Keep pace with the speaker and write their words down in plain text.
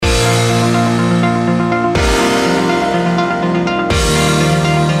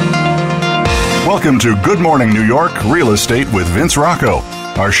Welcome to Good Morning New York Real Estate with Vince Rocco.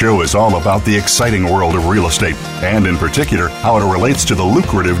 Our show is all about the exciting world of real estate, and in particular, how it relates to the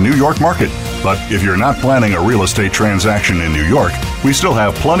lucrative New York market. But if you're not planning a real estate transaction in New York, we still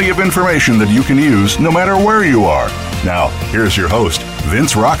have plenty of information that you can use no matter where you are. Now, here's your host,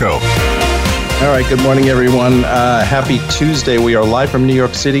 Vince Rocco. All right, good morning, everyone. Happy Tuesday. We are live from New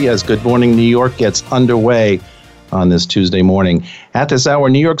York City as Good Morning New York gets underway on this Tuesday morning. At this hour,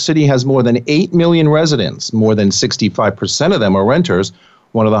 New York City has more than 8 million residents. More than 65% of them are renters,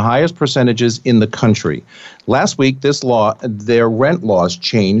 one of the highest percentages in the country. Last week, their rent laws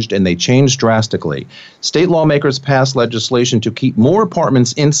changed, and they changed drastically. State lawmakers passed legislation to keep more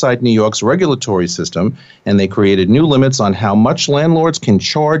apartments inside New York's regulatory system, and they created new limits on how much landlords can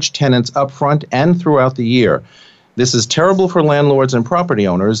charge tenants upfront and throughout the year. This is terrible for landlords and property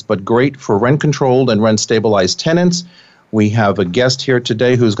owners, but great for rent-controlled and rent-stabilized tenants. We have a guest here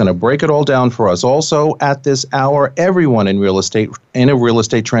today who's going to break it all down for us. Also, at this hour, everyone in real estate, in a real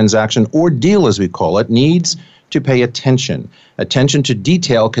estate transaction or deal, as we call it, needs to pay attention. Attention to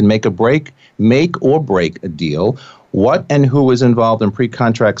detail can make or break a deal. What and who is involved in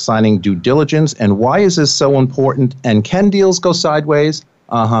pre-contract signing due diligence, and why is this so important? And can deals go sideways?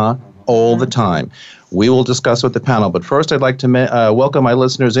 All the time. We will discuss with the panel, but first I'd like to welcome my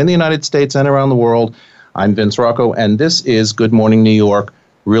listeners in the United States and around the world. I'm Vince Rocco, and this is Good Morning New York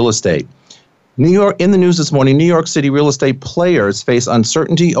Real Estate. New York, in the news this morning, New York City real estate players face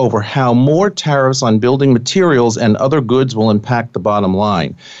uncertainty over how more tariffs on building materials and other goods will impact the bottom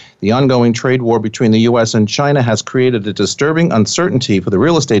line. The ongoing trade war between the U.S. and China has created a disturbing uncertainty for the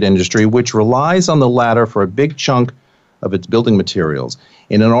real estate industry, which relies on the latter for a big chunk of its building materials.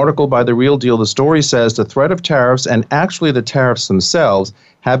 In an article by The Real Deal, the story says the threat of tariffs, and actually the tariffs themselves,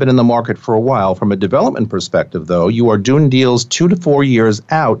 have been in the market for a while. From a development perspective, though, you are doing deals 2 to 4 years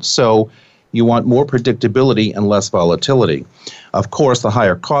out, so you want more predictability and less volatility. Of course, the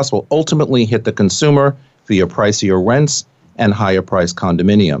higher costs will ultimately hit the consumer via pricier rents and higher priced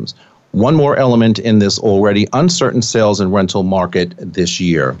condominiums. One more element in this already uncertain sales and rental market this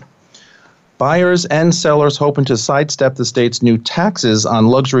year. Buyers and sellers hoping to sidestep the state's new taxes on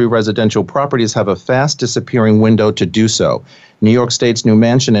luxury residential properties have a fast disappearing window to do so. New York State's new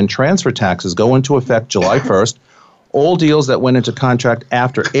mansion and transfer taxes go into effect July 1st. All deals that went into contract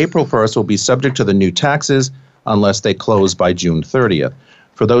after April 1st will be subject to the new taxes unless they close by June 30th.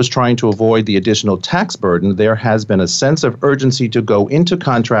 For those trying to avoid the additional tax burden, there has been a sense of urgency to go into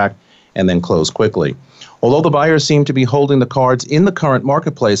contract and then close quickly. Although the buyers seem to be holding the cards in the current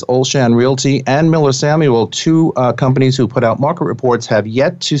marketplace, Olshan Realty and Miller Samuel, two companies who put out market reports, have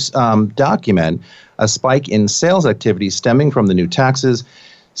yet to document a spike in sales activity stemming from the new taxes.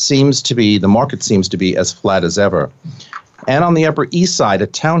 The market seems to be as flat as ever. And on the Upper East Side, a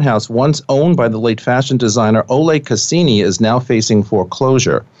townhouse once owned by the late fashion designer Ole Cassini is now facing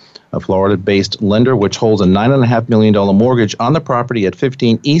foreclosure. A Florida-based lender, which holds a $9.5 million mortgage on the property at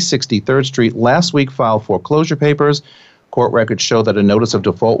 15 East 63rd Street, last week filed foreclosure papers. Court records show that a notice of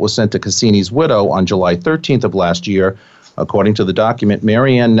default was sent to Cassini's widow on July 13th of last year. According to the document,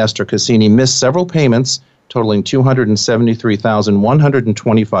 Marianne Nestor Cassini missed several payments totaling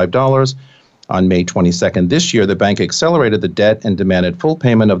 $273,125. On May 22nd this year, the bank accelerated the debt and demanded full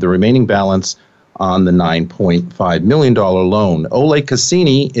payment of the remaining balance on the $9.5 million loan. Ole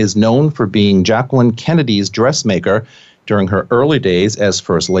Cassini is known for being Jacqueline Kennedy's dressmaker during her early days as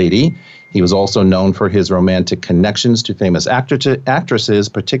First Lady. He was also known for his romantic connections to famous actresses,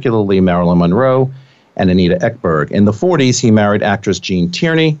 particularly Marilyn Monroe and Anita Ekberg. In the 40s, he married actress Jean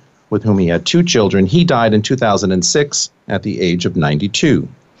Tierney, with whom he had 2 children. He died in 2006 at the age of 92.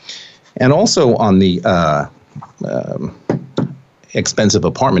 And also on the expensive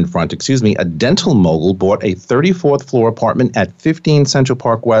apartment front, a dental mogul bought a 34th floor apartment at 15 Central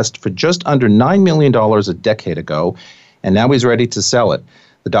Park West for just under $9 million a decade ago, and now he's ready to sell it.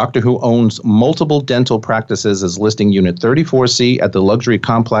 The doctor, who owns multiple dental practices, is listing Unit 34C at the luxury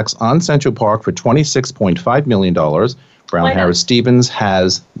complex on Central Park for $26.5 million. Brown Harris Stevens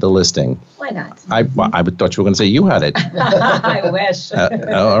has the listing. Why not? I thought you were going to say you had it. I wish.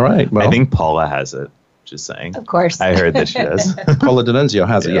 All right. Well, I think Paula has it. Just saying. Of course. I heard that she does. Paula D'Annunzio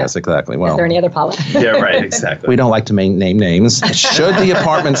has it. Yes, exactly. Well, is there any other Paula? Yeah, right. Exactly. We don't like to name names. Should the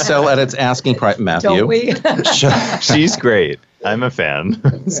apartment sell at its asking price, Matthew? Don't we? She's great. I'm a fan.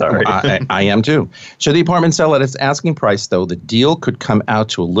 Sorry. I am too. Should the apartment sell at its asking price, though, the deal could come out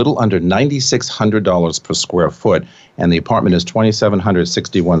to a little under $9,600 per square foot. And the apartment is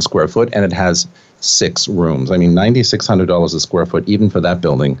 2,761 square foot, and it has 6 rooms. I mean, $9,600 a square foot, even for that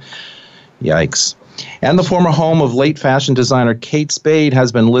building. Yikes. And the former home of late fashion designer Kate Spade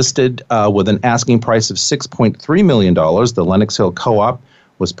has been listed with an asking price of $6.3 million. The Lenox Hill Co-op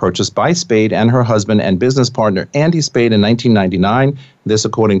was purchased by Spade and her husband and business partner Andy Spade in 1999, this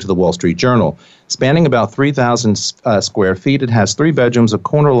according to the Wall Street Journal. Spanning about 3,000 square feet, it has 3 bedrooms, a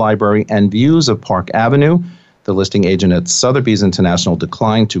corner library, and views of Park Avenue. The listing agent at Sotheby's International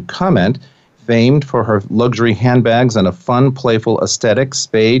declined to comment. Famed for her luxury handbags and a fun, playful aesthetic,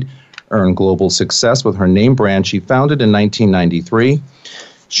 Spade earned global success with her name brand she founded in 1993.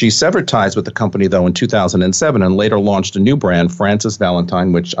 She severed ties with the company, though, in 2007 and later launched a new brand, Frances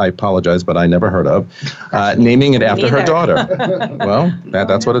Valentine, which I apologize, but I never heard of, naming it after her daughter. Well,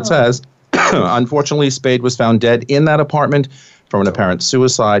 that's what it says. Unfortunately, Spade was found dead in that apartment from an apparent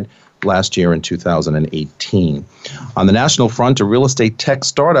suicide last year in 2018. On the national front, a real estate tech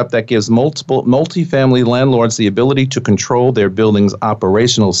startup that gives multifamily landlords the ability to control their building's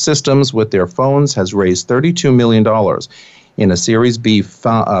operational systems with their phones has raised $32 million. In a Series B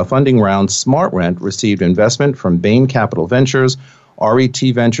funding round, SmartRent received investment from Bain Capital Ventures, RET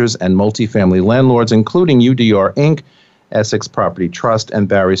Ventures, and multifamily landlords, including UDR Inc., Essex Property Trust, and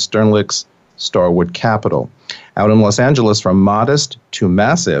Barry Sternlich's Starwood Capital. Out in Los Angeles, from modest to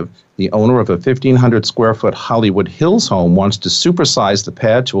massive, the owner of a 1,500-square-foot Hollywood Hills home wants to supersize the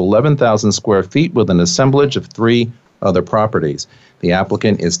pad to 11,000 square feet with an assemblage of 3 other properties. The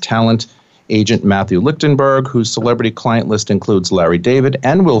applicant is talent agent Matthew Lichtenberg, whose celebrity client list includes Larry David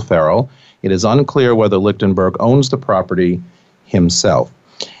and Will Ferrell. It is unclear whether Lichtenberg owns the property himself.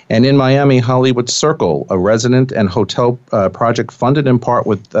 And in Miami, Hollywood Circle, a resident and hotel project funded in part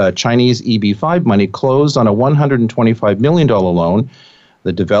with Chinese EB-5 money, closed on a $125 million loan.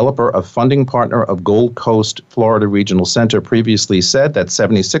 The developer, a funding partner of Gold Coast Florida Regional Center, previously said that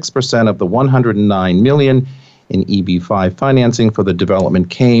 76% of the $109 million in EB-5 financing for the development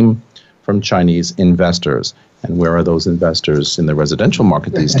came from Chinese investors. And where are those investors in the residential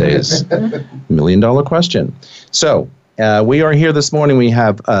market these days? $1 million question. So we are here this morning. We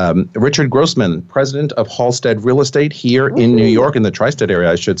have Richard Grossman, president of Halstead Real Estate here in New York, in the tri-state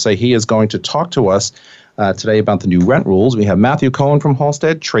area, I should say. He is going to talk to us today about the new rent rules. We have Matthew Cohen from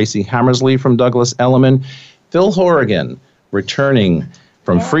Halstead, Tracy Hammersley from Douglas Elliman, Phil Horrigan returning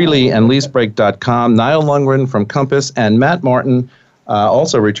from Freely and LeaseBreak.com, Niall Lundgren from Compass, and Matt Martin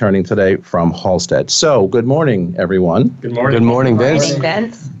also returning today from Halstead. So, good morning, everyone. Good morning. Good morning, Vince. Good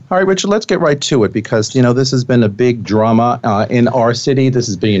morning, Vince. All right, Richard, let's get right to it because, this has been a big drama in our city. This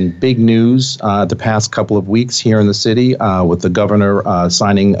has been big news the past couple of weeks here in the city with the governor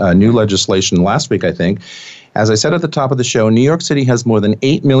signing new legislation last week, I think. As I said at the top of the show, New York City has more than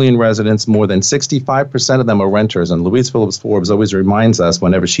 8 million residents. More than 65% of them are renters. And Louise Phillips Forbes always reminds us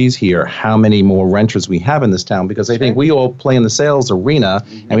whenever she's here how many more renters we have in this town, because I think we all play in the sales arena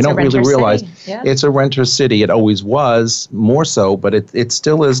and we don't really realize it's a renter city. It always was, more so, but it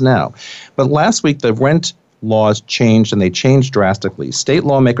still is now. But last week, the rent laws changed, and they changed drastically. State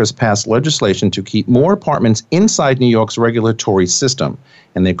lawmakers passed legislation to keep more apartments inside New York's regulatory system,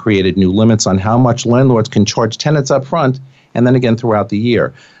 and they created new limits on how much landlords can charge tenants up front and then again throughout the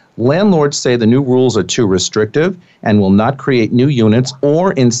year. Landlords say the new rules are too restrictive and will not create new units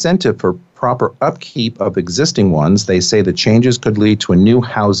or incentive for proper upkeep of existing ones. They say the changes could lead to a new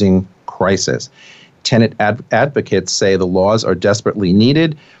housing crisis. Tenant advocates say the laws are desperately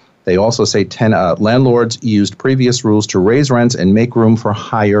needed. They also say landlords used previous rules to raise rents and make room for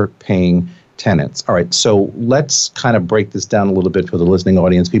higher paying tenants. All right, so let's kind of break this down a little bit for the listening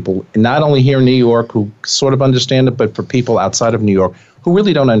audience. People not only here in New York who sort of understand it, but for people outside of New York who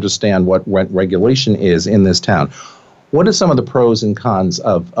really don't understand what rent regulation is in this town. What are some of the pros and cons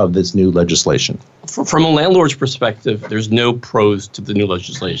of this new legislation? From a landlord's perspective, there's no pros to the new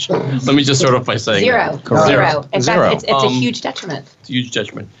legislation. Let me just start off by saying Zero. In fact, it's a huge detriment. It's a huge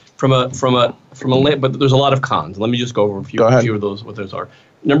detriment. But there's a lot of cons. Let me just go over a few of those, what those are.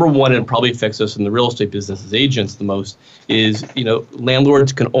 Number one, and it probably affects us in the real estate business as agents the most, is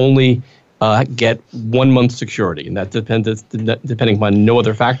landlords can only get 1 month security, and that depends depending upon no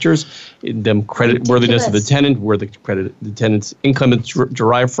other factors, the credit worthiness of the tenant, where the tenant's income is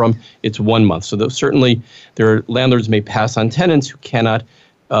derived from. It's 1 month. So certainly their landlords may pass on tenants who cannot,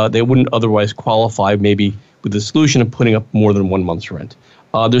 they wouldn't otherwise qualify, maybe with the solution of putting up more than 1 month's rent.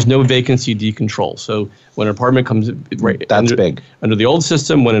 There's no vacancy decontrol. So when an apartment comes under the old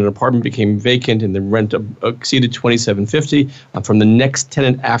system, when an apartment became vacant and the rent exceeded $27.50, from the next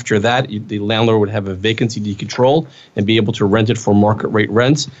tenant after that, the landlord would have a vacancy decontrol and be able to rent it for market rate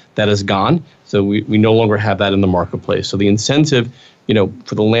rents. That is gone. So we no longer have that in the marketplace. So the incentive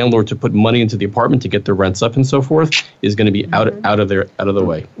for the landlord to put money into the apartment to get their rents up and so forth is going to be out of the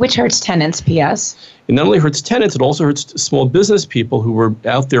way. Which hurts tenants, P.S. It not only hurts tenants, it also hurts small business people who were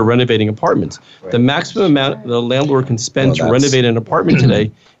out there renovating apartments. Right. The maximum amount the landlord can spend to renovate an apartment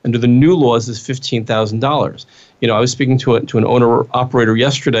today under the new laws is $15,000. I was speaking to an owner-operator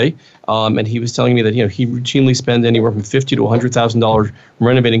yesterday, and he was telling me that he routinely spends anywhere from $50,000 to $100,000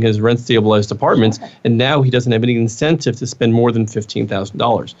 renovating his rent-stabilized apartments, and now he doesn't have any incentive to spend more than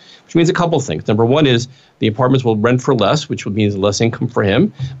 $15,000, which means a couple things. Number one is the apartments will rent for less, which means less income for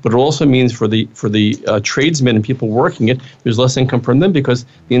him, but it also means for the tradesmen and people working it, there's less income from them because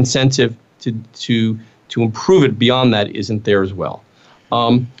the incentive to improve it beyond that isn't there as well.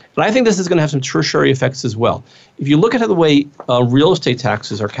 But I think this is going to have some tertiary effects as well. If you look at the way real estate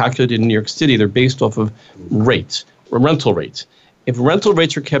taxes are calculated in New York City, they're based off of rates or rental rates. If rental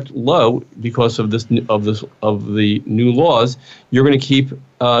rates are kept low because of the new laws, you're going to keep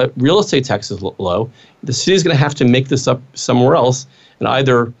real estate taxes low. The city is going to have to make this up somewhere else, and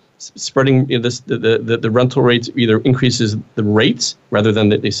either spreading the rental rates either increases the rates rather than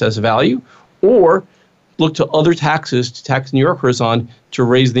the assessed value, or look to other taxes to tax New Yorkers on to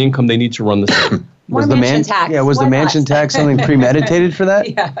raise the income they need to run the city. Was the mansion tax something premeditated for that?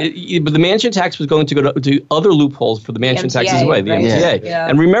 Yeah. But the mansion tax was going to go to other loopholes for the mansion tax as well, the MTA. Yeah.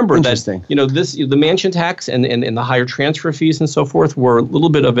 And remember that the mansion tax and the higher transfer fees and so forth were a little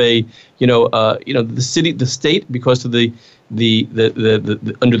bit of a the state, because of the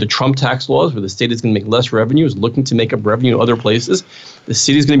under the Trump tax laws, where the state is going to make less revenue, is looking to make up revenue in other places. The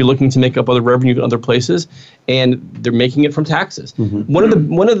city is going to be looking to make up other revenue in other places, and they're making it from taxes. Mm-hmm.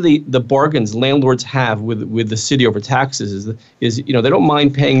 One of the bargains landlords have with the city over taxes is they don't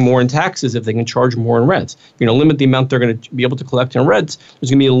mind paying more in taxes if they can charge more in rents. Limit the amount they're going to be able to collect in rents.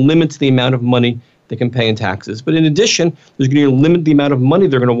 There's going to be a limit to the amount of money they can pay in taxes. But in addition, there's going to be a limit the amount of money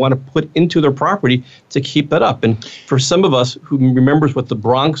they're going to want to put into their property to keep that up. And for some of us who remembers what the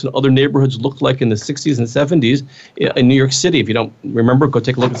Bronx and other neighborhoods looked like in the 60s and 70s in New York City, if you don't remember, go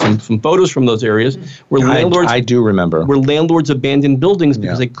take a look at some photos from those areas where landlords. I do remember. Where landlords abandoned buildings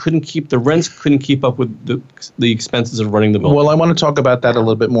because they couldn't keep the rents, couldn't keep up with the expenses of running the building. Well, I want to talk about that a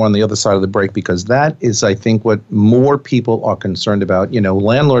little bit more on the other side of the break, because that is, I think, what more people are concerned about.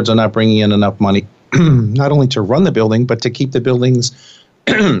 Landlords are not bringing in enough money not only to run the building, but to keep the buildings,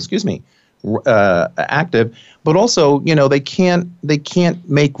 active. But also, they can't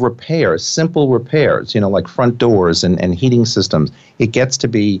make repairs, simple repairs, like front doors and heating systems. It gets to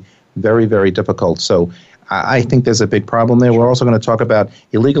be very, very difficult. So I think there's a big problem there. We're also going to talk about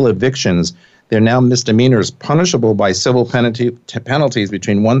illegal evictions. They're now misdemeanors punishable by civil penalties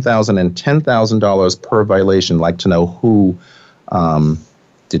between $1,000 and $10,000 per violation. Like to know who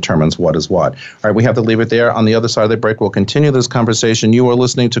determines what is what. All right, we have to leave it there. On the other side of the break, we'll continue this conversation. You are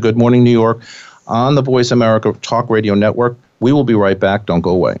listening to Good Morning New York on the Voice America Talk Radio Network. We will be right back. Don't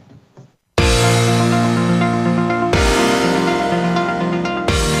go away.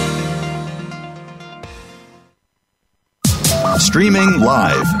 Streaming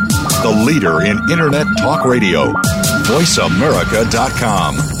live, the leader in Internet Talk Radio,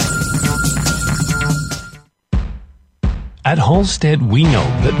 voiceamerica.com. At Halstead, we know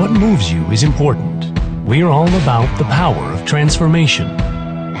that what moves you is important. We're all about the power of transformation.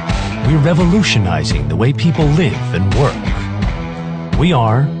 We're revolutionizing the way people live and work. We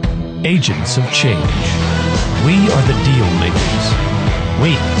are agents of change. We are the deal makers.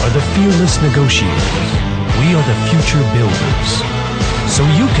 We are the fearless negotiators. We are the future builders. So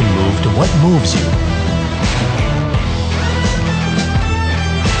you can move to what moves you.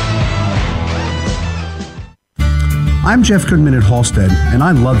 I'm Jeff Goodman at Halstead, and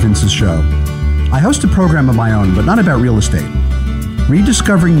I love Vince's show. I host a program of my own, but not about real estate.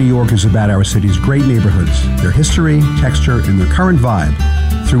 Rediscovering New York is about our city's great neighborhoods, their history, texture, and their current vibe,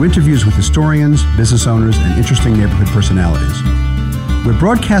 through interviews with historians, business owners, and interesting neighborhood personalities. We're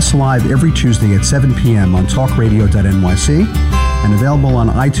broadcast live every Tuesday at 7 p.m. on talkradio.nyc and available on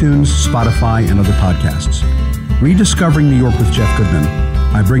iTunes, Spotify, and other podcasts. Rediscovering New York with Jeff Goodman.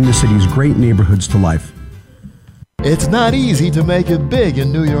 I bring the city's great neighborhoods to life. It's not easy to make it big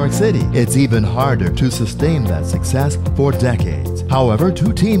in New York City. It's even harder to sustain that success for decades. However,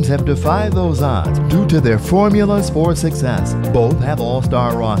 two teams have defied those odds due to their formulas for success. Both have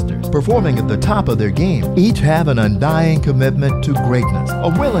all-star rosters, performing at the top of their game. Each have an undying commitment to greatness, a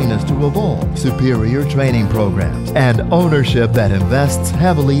willingness to evolve, superior training programs, and ownership that invests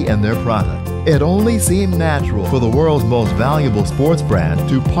heavily in their product. It only seemed natural for the world's most valuable sports brand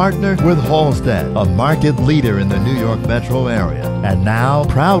to partner with Halstead, a market leader in the New York metro area, and now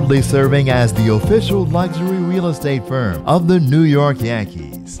proudly serving as the official luxury real estate firm of the New York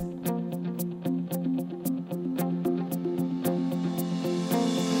Yankees.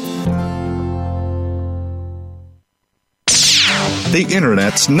 The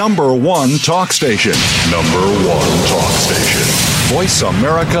Internet's #1 talk station. #1 talk station.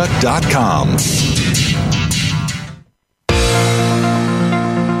 VoiceAmerica.com.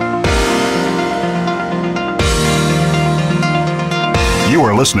 You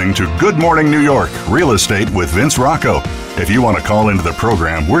are listening to Good Morning New York, Real Estate with Vince Rocco. If you want to call into the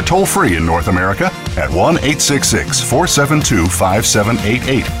program, we're toll-free in North America at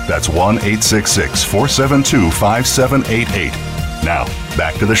 1-866-472-5788. That's 1-866-472-5788. Now,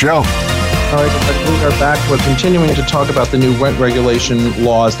 back to the show. All right, we are back. We're continuing to talk about the new rent regulation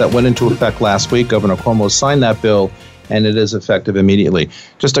laws that went into effect last week. Governor Cuomo signed that bill, and it is effective immediately.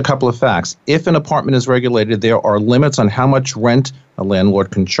 Just a couple of facts. If an apartment is regulated, there are limits on how much rent a landlord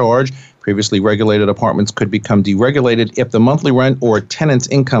can charge. Previously regulated apartments could become deregulated if the monthly rent or tenant's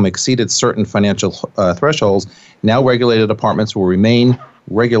income exceeded certain financial thresholds. Now regulated apartments will remain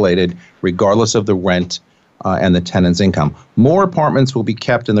regulated regardless of the rent and the tenant's income. More apartments will be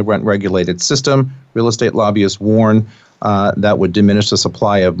kept in the rent-regulated system. Real estate lobbyists warn that would diminish the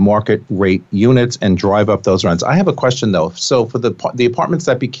supply of market rate units and drive up those rents. I have a question, though. So for the apartments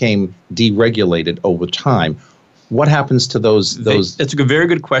that became deregulated over time, what happens to those? That's a very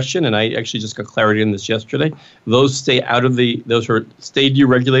good question, and I actually just got clarity on this yesterday. Those stay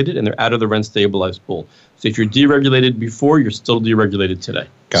deregulated, and they're out of the rent stabilized pool. So if you're deregulated before, you're still deregulated today.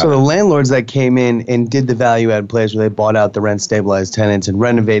 So the landlords that came in and did the value-add plays where they bought out the rent-stabilized tenants and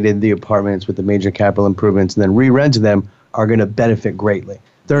renovated the apartments with the major capital improvements and then re-rented them are going to benefit greatly.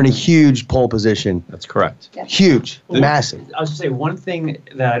 They're in a huge pole position. That's correct. Yeah. Huge, massive. I was going to say, one thing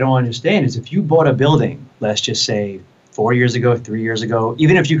that I don't understand is if you bought a building, let's just say 4 years ago, 3 years ago,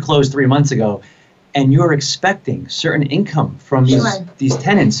 even if you closed 3 months ago, and you're expecting certain income from these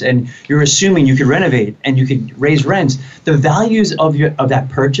tenants, and you're assuming you could renovate and you could raise rents, the values of that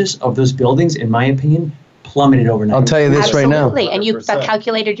purchase of those buildings, in my opinion, plummeted overnight. I'll tell you this right now. Absolutely, and you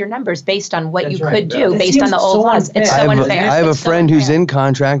calculated your numbers based on what you could do, based on the old laws. It's so unfair. I have a friend who's in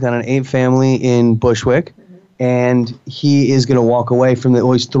contract on an 8-family in Bushwick, and he is going to walk away from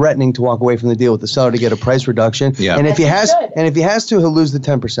he's threatening to walk away from the deal with the seller to get a price reduction. Yeah. And if he has to, he'll lose the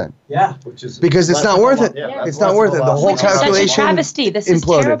 10%. Yeah, because it's not worth it. It's not worth it. The whole calculation. Such a travesty. This is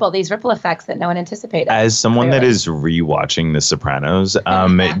terrible. These ripple effects that no one anticipated. As someone that is rewatching The Sopranos,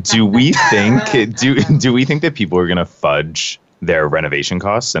 do we think that people are going to fudge their renovation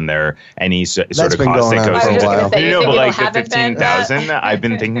costs and their any sort of cost that goes into but like the 15,000, I've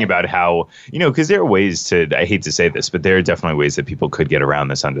been thinking about how, because there are ways to, I hate to say this, but there are definitely ways that people could get around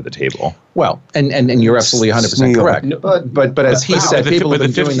this under the table. Well, and you're absolutely 100% correct. But as he said, people have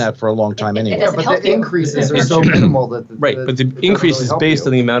been doing that for a long time anyway. Yeah, but the increases are so minimal that but the increase is based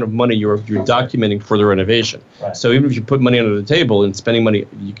on the amount of money you're documenting for the renovation. Right. So even if you put money under the table and spending money,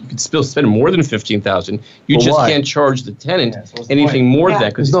 you could still spend more than 15,000. You just can't charge the tenant anything more than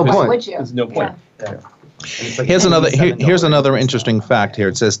that because there's no point. There's no point. Yeah. Here's another interesting fact here.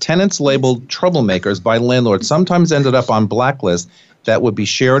 It says tenants labeled troublemakers by landlords sometimes ended up on blacklists that would be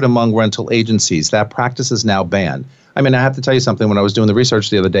shared among rental agencies. That practice is now banned. I mean, I have to tell you something. When I was doing the research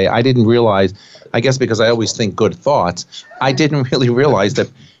the other day, I didn't realize, I guess because I always think good thoughts, I didn't really realize that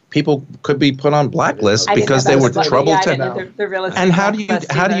people could be put on blacklists because they were trouble tenants. And how do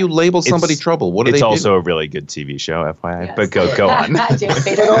you label somebody trouble? What do they do? It's also a really good TV show, FYI. Yes. But go on.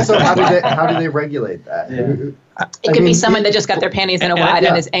 But also, how do they regulate that? Yeah. It could be someone that just got their panties in a wad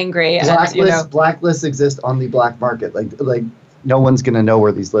and is angry. Blacklists exist on the black market. Like no one's going to know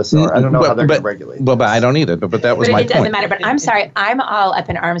where these lists are. I don't know how they're going to regulate. Well, but I don't either. But that was my point. It doesn't matter. But I'm sorry. I'm all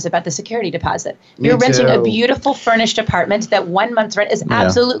up in arms about the security deposit. You're renting a beautiful furnished apartment that 1 month's rent is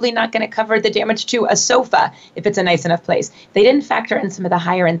absolutely not going to cover the damage to a sofa if it's a nice enough place. They didn't factor in some of the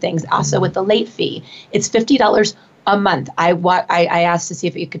higher end things. Also with the late fee, it's $50 a month. I asked to see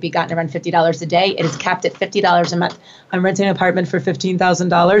if it could be gotten around $50 a day. It is capped at $50 a month. I'm renting an apartment for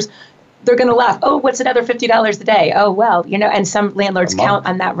 $15,000. They're going to laugh. Oh, what's another $50 a day? Oh, well, and some landlords count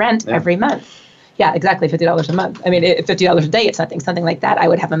on that rent every month. Yeah, exactly, $50 a month. I mean, $50 a day, it's nothing. Something like that, I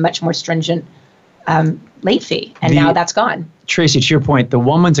would have a much more stringent late fee, and now that's gone. Tracy, to your point, the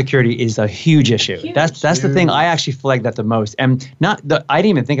 1 month security is a huge issue. That's the thing I actually flagged that the most. And I didn't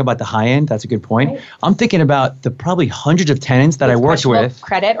even think about the high end. That's a good point. Right. I'm thinking about the probably hundreds of tenants that I worked with.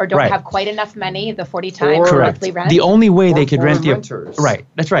 Credit or don't have quite enough money, the 40 times monthly rent. The only way they could rent renters. Right.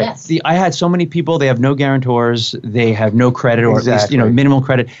 That's right. Yes. I had so many people, they have no guarantors, they have no credit or at least, minimal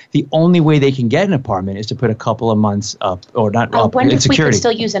credit. The only way they can get an apartment is to put a couple of months up or not up in security. I wonder if we could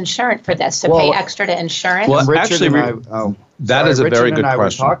still use insurance for this, to pay extra to insure insurance? Well, Richard actually, that is a Richard very good and I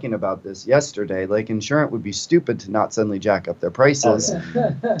question. were talking about this yesterday. Like, insurance would be stupid to not suddenly jack up their prices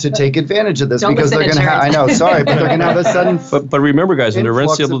to take advantage of this Don't because they're listen, going to have. I know, sorry, but they're going to have a sudden. But remember, guys, under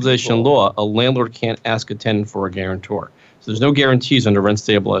rent influx of stabilization people. law, a landlord can't ask a tenant for a guarantor. So there's no guarantees under rent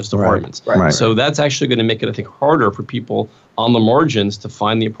stabilized apartments. Right. So that's actually going to make it, I think, harder for people on the margins to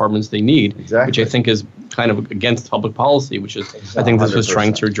find the apartments they need, which I think is kind of against public policy, which is I think this was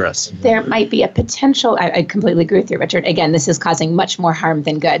trying to address. There might be a potential, I completely agree with you, Richard. Again, this is causing much more harm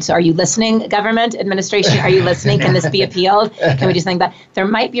than good. So are you listening, government administration? Are you listening? Can this be appealed? Can we do something about There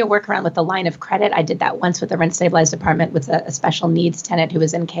might be a workaround with the line of credit. I did that once with a rent stabilized apartment with a special needs tenant who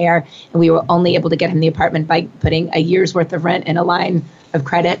was in care, and we were only able to get him the apartment by putting a year's worth of rent in a line of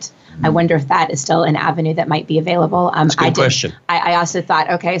credit. I wonder if that is still an avenue that might be available. That's a good question. I also thought,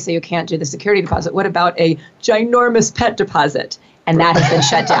 okay, so you can't do the security deposit. What about a ginormous pet deposit? And that has been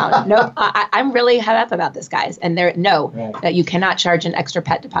shut down. Nope, I'm really head up about this, guys. And that you cannot charge an extra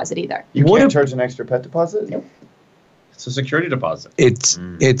pet deposit either. You can't charge an extra pet deposit? Nope. It's a security deposit. It's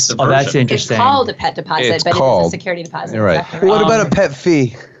that's interesting. It's called a pet deposit, but it's a security deposit. Right. Exactly What about a pet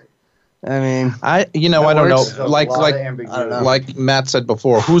fee? I mean, I don't know. Like Matt said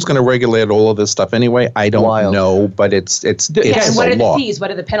before, who's going to regulate all of this stuff anyway? I don't know, but it's and what are law. the fees?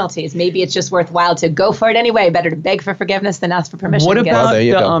 What are the penalties? Maybe it's just worthwhile to go for it anyway. Better to beg for forgiveness than ask for permission. What about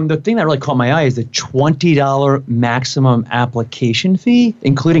the thing that really caught my eye is the $20 maximum application fee,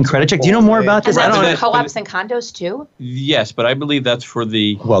 including credit check. Do you know more about this? Is that for co-ops and condos too? Yes, but I believe that's for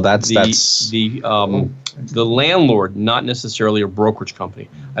the the landlord, not necessarily a brokerage company.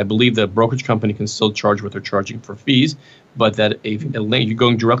 I believe that a brokerage company can still charge what they're charging for fees, but that if you're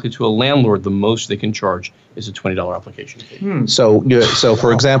going directly to a landlord, the most they can charge is a $20 application fee. So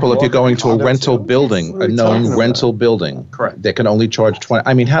for example, if you're going to a rental building, a known rental building, correct, they can only charge 20.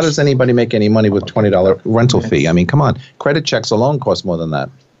 I mean, how does anybody make any money with $20 rental fee? I mean, come on, credit checks alone cost more than that.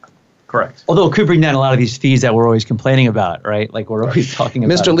 Correct. Although it could bring down a lot of these fees that we're always complaining about, right? Like we're always talking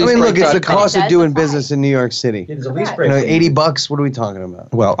about. I mean, look, it's the cost of doing business in New York City. There's a lease break. $80. What are we talking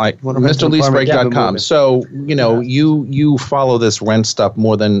about? Well, MrLeaseBreak.com. So you follow this rent stuff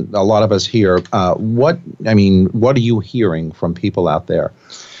more than a lot of us here. What are you hearing from people out there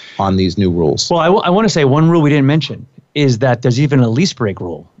on these new rules? Well, I want to say one rule we didn't mention is that there's even a lease break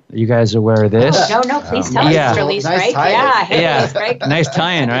rule. Are you guys aware of this? No, please tell us, Mr. Lease Break. Lease Break. Nice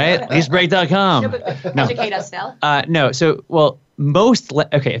tie-in, right? LeaseBreak.com. Educate us, Phil. No. So,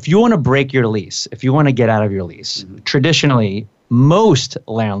 if you want to break your lease, if you want to get out of your lease, traditionally, most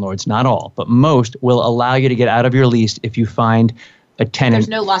landlords, not all, but most will allow you to get out of your lease if you find a tenant. There's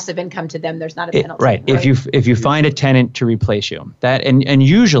no loss of income to them. There's not a penalty. Right. If you find a tenant to replace you, that and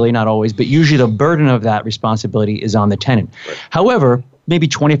usually, not always, but usually the burden of that responsibility is on the tenant. Right. However, maybe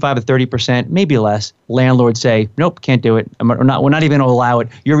 25 to 30%, maybe less, landlords say, nope, can't do it. We're not even going to allow it.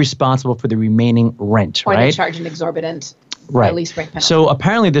 You're responsible for the remaining rent, or right? they charge an exorbitant lease break penalty. So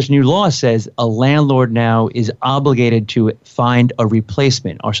apparently this new law says a landlord now is obligated to find a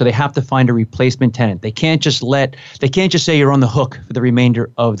replacement, or so they have to find a replacement tenant. They can't just say you're on the hook for the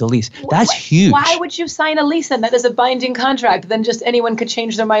remainder of the lease. That's huge. Why would you sign a lease then that is a binding contract? Then just anyone could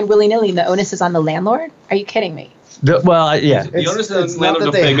change their mind willy-nilly and the onus is on the landlord? Are you kidding me? It's not that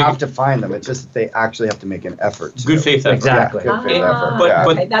they have to find them. It's just that they actually have to make an effort. Good faith effort. Exactly. Yeah, good faith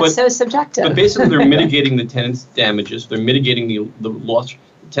effort. That's so subjective. But basically, they're mitigating the tenant's damages. They're mitigating the loss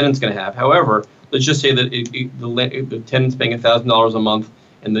the tenant's going to have. However, let's just say that the tenant's paying $1,000 a month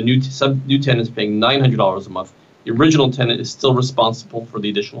and the new tenant's paying $900 a month. The original tenant is still responsible for the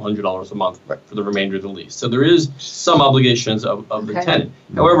additional $100 a month for the remainder of the lease. So there is some obligations of the tenant.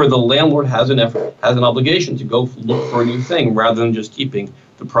 However, the landlord has an obligation to go look for a new thing rather than just keeping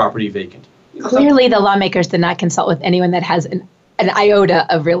the property vacant. Clearly, the lawmakers did not consult with anyone that has an iota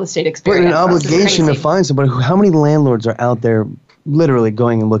of real estate experience. But an obligation to find somebody. How many landlords are out there literally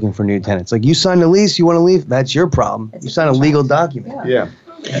going and looking for new tenants? Like, you signed a lease, you want to leave, that's your problem. You signed a legal document. Yeah.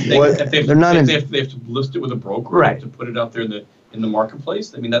 They have to list it with a broker, right, to put it out there in the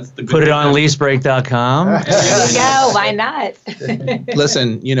marketplace. I mean, that's the good put it on LeaseBreak.com. There you go. Why not?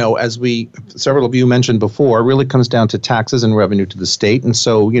 Listen, as several of you mentioned before, it really comes down to taxes and revenue to the state, and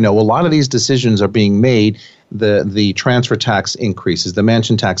so a lot of these decisions are being made. The transfer tax increases, the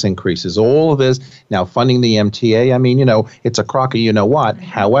mansion tax increases, all of this now funding the MTA. I mean, it's a crock of what.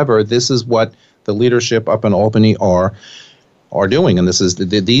 However, this is what the leadership up in Albany are are doing, and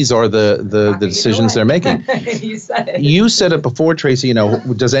these are the decisions they're making. You said it. You said it before, Tracy.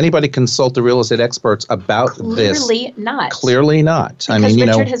 Does anybody consult the real estate experts about this? Clearly not. Clearly not. Because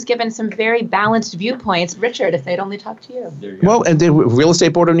Richard has given some very balanced viewpoints. Richard, if they'd only talk to you. Well, and the Real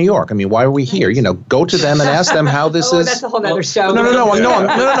Estate Board of New York. I mean, why are we here? Go to them and ask them how this is. That's a whole other show.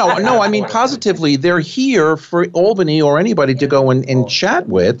 No. I mean, positively, they're here for Albany or anybody to go and chat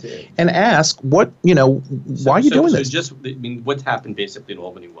with and ask why are you doing this? What happened basically in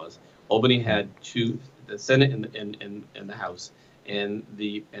Albany was Albany had the Senate and the House, and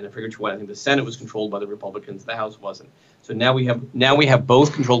I forget what. I think the Senate was controlled by the Republicans, the House wasn't. So now we have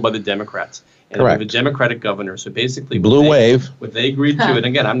both controlled by the Democrats, and we have a Democratic governor. So basically, blue wave. What they agreed to, and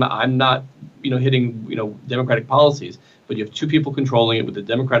again, I'm not hitting Democratic policies, but you have two people controlling it with the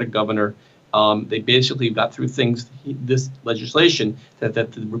Democratic governor. They basically got through this legislation that the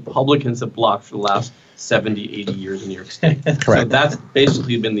Republicans have blocked for the last 70, 80 years in New York State. Correct. So that's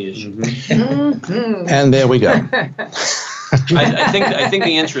basically been the issue. Mm-hmm. And there we go. I think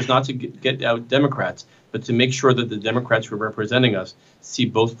the answer is not to get out Democrats, but to make sure that the Democrats who are representing us see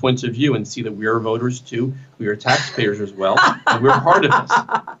both points of view and see that we are voters too, we are taxpayers as well, and we're part of this.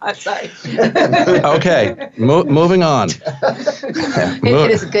 I'm sorry. Okay, moving on.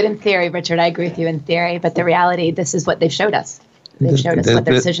 It is good in theory, Richard. I agree with you in theory, but the reality, this is what they've showed us. They've showed us what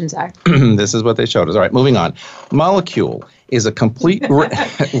their decisions are. This is what they showed us. All right, moving on. Molecule is a complete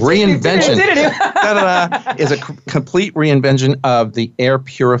reinvention. Is a complete reinvention of the air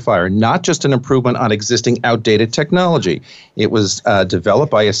purifier, not just an improvement on existing outdated technology. It was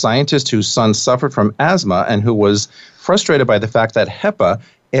developed by a scientist whose son suffered from asthma and who was frustrated by the fact that HEPA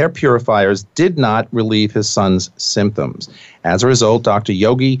air purifiers did not relieve his son's symptoms. As a result, Dr.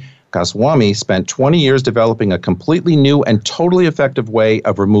 Yogi Goswami spent 20 years developing a completely new and totally effective way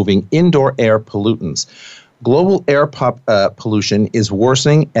of removing indoor air pollutants. Global air pollution is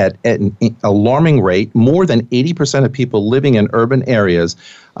worsening at an alarming rate. More than 80% of people living in urban areas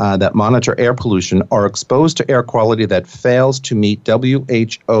that monitor air pollution are exposed to air quality that fails to meet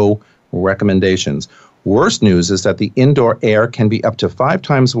WHO recommendations. Worst news is that the indoor air can be up to 5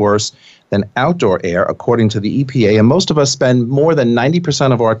 times worse than outdoor air, according to the EPA, and most of us spend more than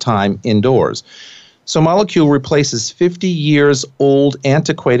 90% of our time indoors. So Molecule replaces 50 years old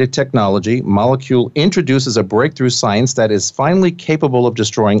antiquated technology. Molecule introduces a breakthrough science that is finally capable of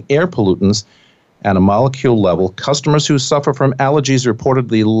destroying air pollutants at a molecule level. Customers who suffer from allergies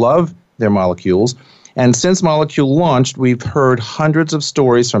reportedly love their Molecules. And since Molecule launched, we've heard hundreds of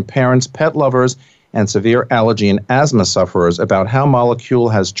stories from parents, pet lovers, and severe allergy and asthma sufferers about how Molecule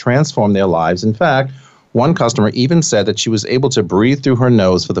has transformed their lives. In fact, one customer even said that she was able to breathe through her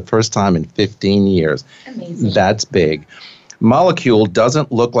nose for the first time in 15 years. Amazing. That's big. Molecule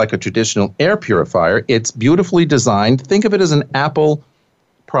doesn't look like a traditional air purifier. It's beautifully designed. Think of it as an Apple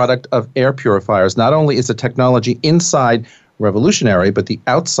product of air purifiers. Not only is the technology inside revolutionary, but the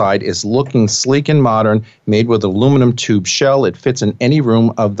outside is looking sleek and modern, made with aluminum tube shell. It fits in any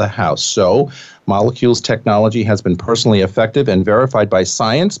room of the house. So Molecule's technology has been personally effective and verified by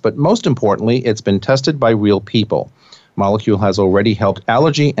science, but most importantly, it's been tested by real people. Molecule has already helped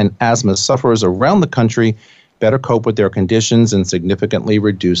allergy and asthma sufferers around the country better cope with their conditions and significantly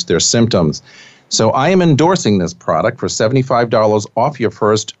reduce their symptoms. So I am endorsing this product for $75 off your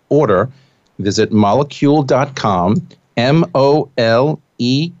first order. Visit molecule.com,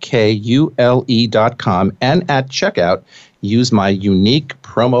 MOLEKULE.com, and at checkout, use my unique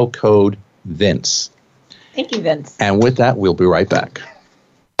promo code Vince. Thank you, Vince. And with that, we'll be right back.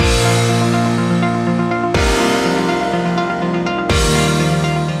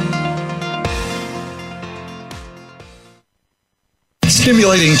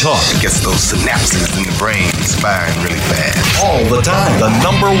 Stimulating talk gets those synapses in the brain firing really fast. All the time. The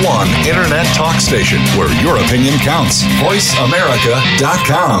 #1 internet talk station where your opinion counts.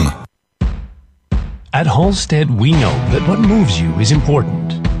 VoiceAmerica.com. At Halstead, we know that what moves you is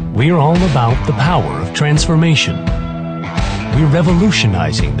important. We're all about the power of transformation. We're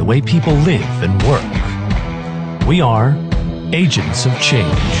revolutionizing the way people live and work. We are agents of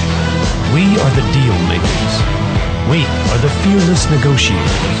change. We are the deal makers. We are the fearless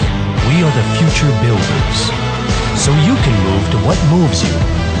negotiators. We are the future builders. So you can move to what moves you.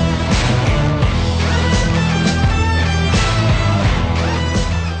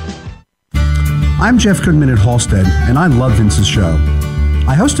 I'm Jeff Goodman at Halstead, and I love Vince's show.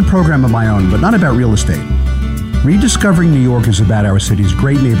 I host a program of my own, but not about real estate. Rediscovering New York is about our city's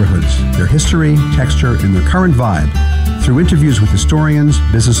great neighborhoods, their history, texture, and their current vibe, through interviews with historians,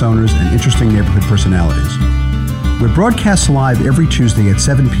 business owners, and interesting neighborhood personalities. We're broadcast live every Tuesday at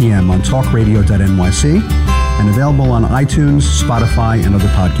 7 p.m. on talkradio.nyc and available on iTunes, Spotify, and other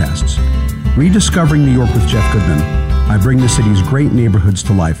podcasts. Rediscovering New York with Jeff Goodman. I bring the city's great neighborhoods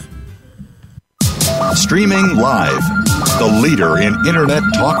to life. Streaming live, the leader in Internet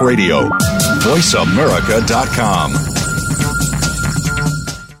talk radio, voiceamerica.com.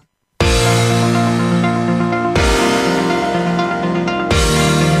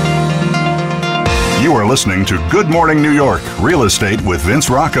 You are listening to Good Morning New York, Real Estate with Vince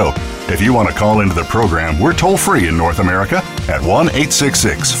Rocco. If you want to call into the program, we're toll-free in North America at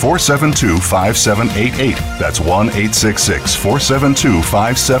 1-866-472-5788. That's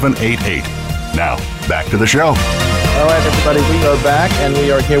 1-866-472-5788. Now, back to the show. All right, everybody, we are back, and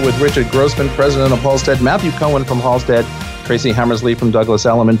we are here with Richard Grossman, president of Halstead, Matthew Cohen from Halstead, Tracy Hammersley from Douglas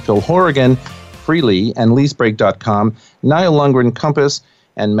Elliman, Phil Horrigan, Freely, and leasebreak.com, Niall Lundgren, Compass,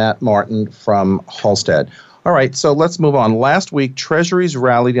 and Matt Martin from Halstead. All right, so let's move on. Last week, Treasuries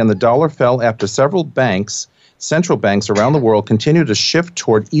rallied and the dollar fell after several banks, central banks around the world, continued to shift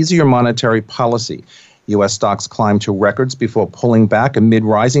toward easier monetary policy. U.S. stocks climbed to records before pulling back amid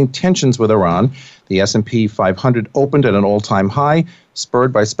rising tensions with Iran. The S&P 500 opened at an all-time high,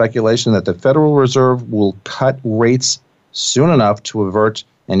 spurred by speculation that the Federal Reserve will cut rates soon enough to avert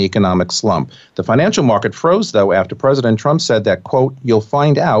an economic slump. The financial market froze, though, after President Trump said that, quote, "You'll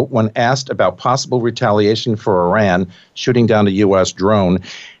find out," when asked about possible retaliation for Iran shooting down a U.S. drone.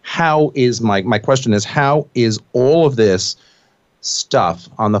 My question is, how is all of this stuff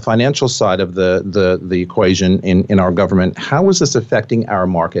on the financial side of the equation in our government, how is this affecting our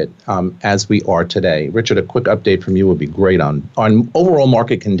market as we are today? Richard, a quick update from you would be great on overall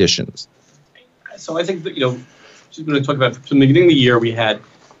market conditions. So I think that, just going to talk about from the beginning of the year, we had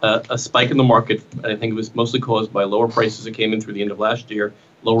a spike in the market. And I think it was mostly caused by lower prices that came in through the end of last year,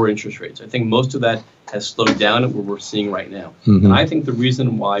 lower interest rates. I think most of that has slowed down at what we're seeing right now. Mm-hmm. And I think the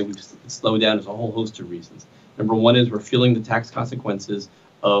reason why we've slowed down is a whole host of reasons. Number one is we're feeling the tax consequences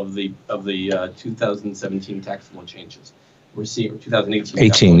of the 2017 tax law changes. We're seeing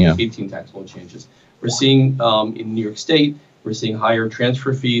 2018 tax law changes. We're seeing in New York State, we're seeing higher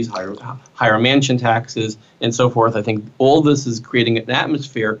transfer fees, higher mansion taxes, and so forth. I think all this is creating an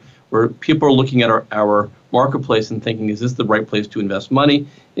atmosphere where people are looking at our marketplace and thinking, is this the right place to invest money?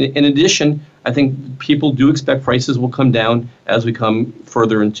 In addition, I think people do expect prices will come down as we come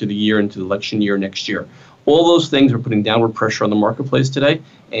further into the year, into the election year next year. All those things are putting downward pressure on the marketplace today.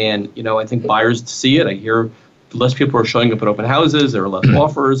 And, I think buyers see it. I hear less people are showing up at open houses. There are less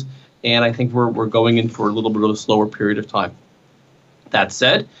offers. And I think we're going in for a little bit of a slower period of time. That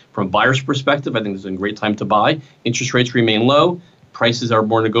said, from a buyer's perspective, I think this is a great time to buy. Interest rates remain low. Prices are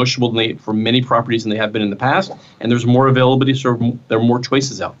more negotiable for many properties than they have been in the past. And there's more availability, so there are more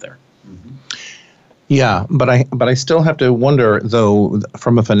choices out there. Yeah, but I still have to wonder, though,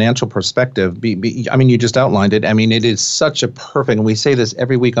 from a financial perspective, you just outlined it. It is such a perfect, and we say this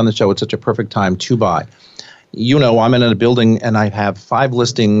every week on the show, it's such a perfect time to buy. I'm in a building and I have 5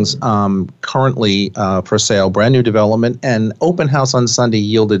 listings currently for sale, brand new development, and open house on Sunday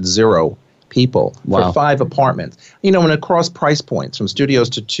yielded 0 people for 5 apartments. And across price points from studios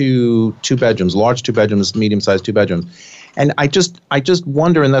to two bedrooms, large 2 bedrooms, medium-sized 2 bedrooms. And I just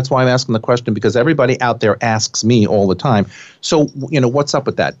wonder, and that's why I'm asking the question, because everybody out there asks me all the time. So, what's up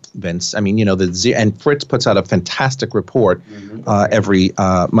with that, Vince? And Fritz puts out a fantastic report every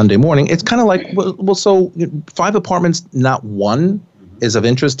Monday morning. It's kind of like, so 5 apartments, not one is of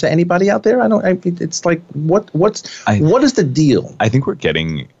interest to anybody out there? It's like, what is the deal? I think we're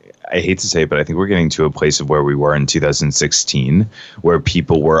getting, I hate to say it, but I think we're getting to a place of where we were in 2016, where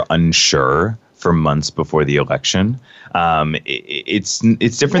people were unsure for months before the election. It's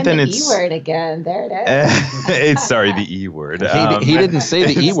different than it's... The E word again. There it is. Sorry, the E word. He didn't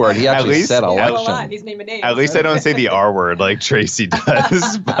say the E word. He actually said election. He's naming names. At least I don't say the R word like Tracy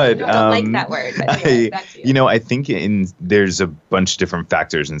does. But I don't like that word. But anyway, I think there's a bunch of different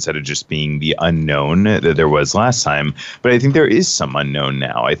factors instead of just being the unknown that there was last time. But I think there is some unknown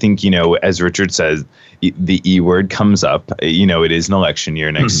now. I think, as Richard says, the E word comes up. It is an election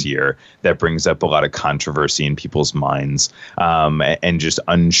year next year. That brings up a lot of controversy in people's minds and just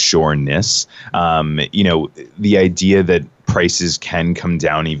unsureness. The idea that prices can come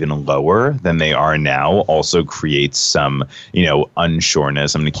down even lower than they are now also creates some,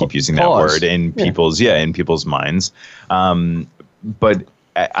 unsureness. I'm going to keep using that word in people's minds. But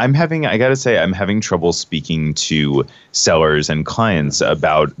I'm having trouble speaking to sellers and clients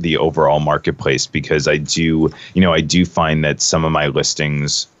about the overall marketplace, because I do find that some of my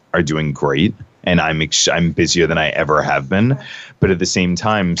listings are doing great and I'm busier than I ever have been. But at the same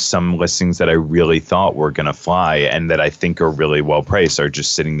time, some listings that I really thought were going to fly and that I think are really well priced are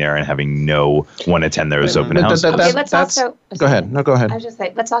just sitting there and having no one attend those open houses. Go ahead. No, go ahead. I was just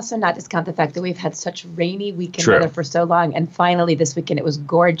saying, let's also not discount the fact that we've had such rainy weekend weather for so long, and finally this weekend it was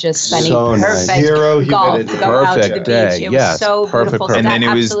gorgeous, sunny, perfect. Nice. Zero golf, humidity. go out to the Perfect day. beach. It Yes, was so perfect, beautiful. perfect. So And that then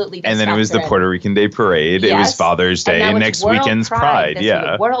it was, absolutely and then it was the discounts Puerto Rican Day Parade. It was Yes. Father's Day and now next it's World weekend's Pride. This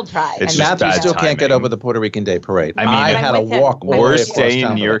Yeah, week, World Pride. It's And just Matthew bad still can't get timing. over the Puerto Rican Day Parade. I mean, I had to with him. walk all the way worst across day in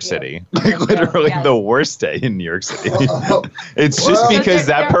town New for York that. City. Like literally Yes. the worst day in New York City. It's Well, just because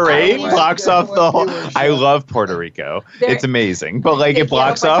they're- that they're parade always- blocks off the whole. I love Puerto Rico. It's amazing, but like They it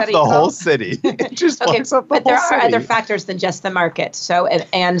blocks can't off Puerto the Rico. whole city. It just Okay, blocks off the but there whole are city. other factors than just the market. So,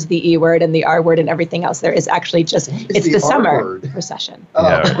 and the E word and the R word and everything else. There is actually just, it's the the R summer word. recession.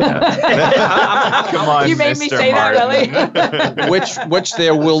 Yeah. Come on, You made me Mr. say Martin. that, really? which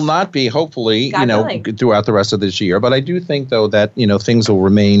there will not be, hopefully, God willing. throughout the rest of this year. But I do think, though, that, things will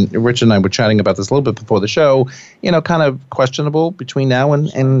remain. Rich and I were chatting about this a little bit before the show, kind of questionable between now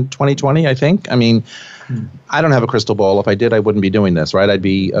and 2020, I think. I mean, I don't have a crystal ball. If I did, I wouldn't be doing this, right? I'd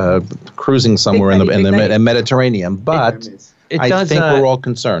be cruising somewhere in the Mediterranean. But I think we're all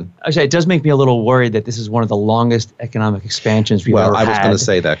concerned. Actually, it does make me a little worried that this is one of the longest economic expansions we've ever had. Well, I was going to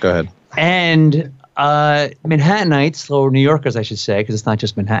say that. Go ahead. And Manhattanites, or New Yorkers, I should say, because it's not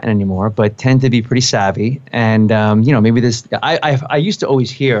just Manhattan anymore, but tend to be pretty savvy. And, maybe this, I used to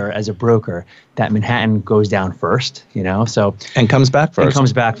always hear as a broker that Manhattan goes down first, so. And comes back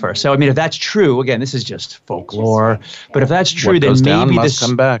first. So, if that's true, again, this is just folklore, but if that's true, What then goes down maybe must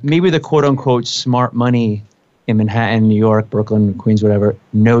come back. maybe the quote unquote smart money in Manhattan, New York, Brooklyn, Queens, whatever,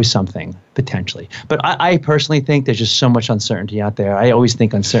 knows something potentially. But I personally think there's just so much uncertainty out there. I always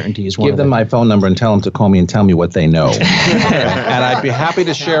think uncertainty is one Give them my phone number and tell them to call me and tell me what they know. And I'd be happy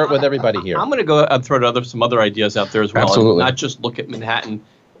to share it with everybody here. I'm going to go and throw some other ideas out there as well. Absolutely. And not just look at Manhattan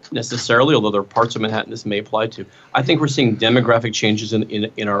necessarily, although there are parts of Manhattan this may apply to. I think we're seeing demographic changes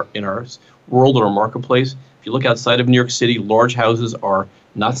in our world or our marketplace. If you look outside of New York City, large houses are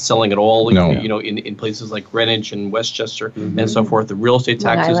not selling at all. No. In places like Greenwich and Westchester and so forth. The real estate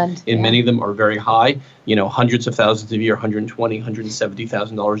taxes Island, in many of them are very high. Hundreds of thousands a year, $120,000,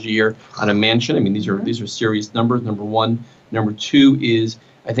 $170,000 a year on a mansion. I mean, these are serious numbers. Number one. Number two is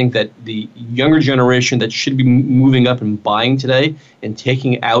I think that the younger generation that should be moving up and buying today and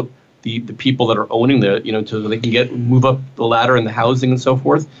taking out the people that are owning so they can move up the ladder in the housing and so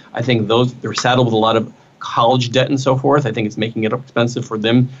forth. I think they're saddled with a lot of college debt and so forth. I think it's making it expensive for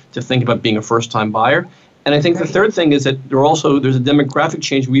them to think about being a first-time buyer. And I think the third thing is that there's a demographic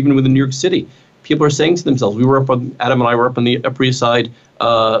change even within New York City. People are saying to themselves, Adam and I were up on the Upper East Side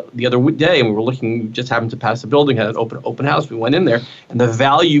the other day, and we were looking, just happened to pass a building, had an open house. We went in there, and the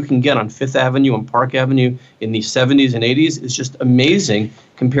value you can get on Fifth Avenue and Park Avenue in the 70s and 80s is just amazing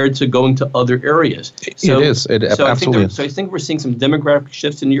compared to going to other areas. So, it is. Absolutely. I think we're seeing some demographic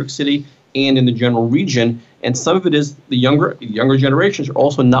shifts in New York City and in the general region. And some of it is the younger generations are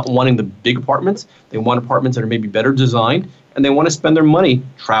also not wanting the big apartments. They want apartments that are maybe better designed, and they want to spend their money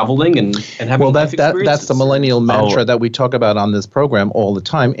traveling and having life experiences. That's the millennial mantra that we talk about on this program all the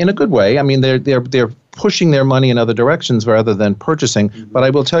time in a good way. I mean, they're pushing their money in other directions rather than purchasing. But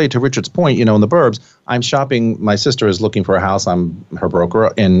I will tell you, to Richard's point, in the burbs, I'm shopping. My sister is looking for a house. I'm her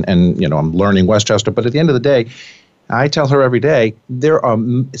broker, and I'm learning Westchester. But at the end of the day, I tell her every day, there are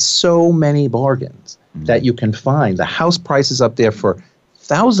so many bargains that you can find. The house prices up there for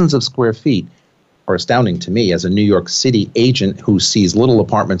thousands of square feet are astounding to me as a New York City agent who sees little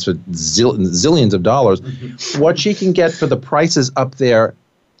apartments for zillions of dollars. What she can get for the prices up there,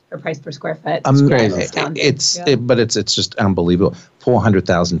 Or price per square foot. But it's just unbelievable.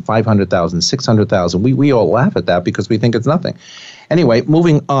 400,000, 500,000, 600,000. We all laugh at that because we think it's nothing. Anyway,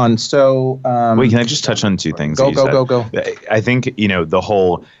 moving on. So wait, can I just touch on two things? Go. I think the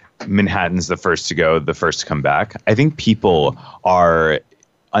whole Manhattan's the first to go, the first to come back. I think people are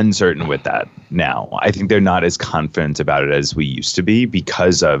uncertain with that now. I think they're not as confident about it as we used to be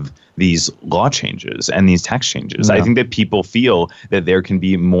because of these law changes and these tax changes. Yeah. I think that people feel that there can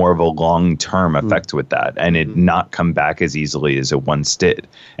be more of a long-term effect with that and it not come back as easily as it once did.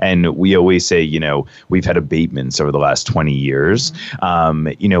 And we always say, we've had abatements over the last 20 years.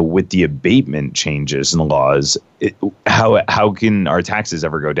 With the abatement changes and laws, how can our taxes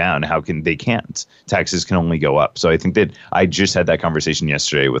ever go down? They can't. Taxes can only go up. So I think that I just had that conversation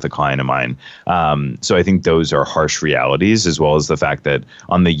yesterday with a client of mine. So I think those are harsh realities, as well as the fact that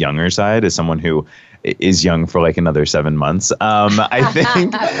on the younger side, as someone who is young for like another 7 months, I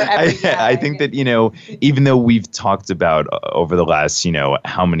think that, even though we've talked about over the last,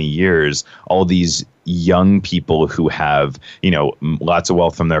 how many years, all these young people who have, lots of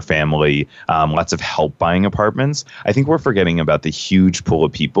wealth from their family, lots of help buying apartments. I think we're forgetting about the huge pool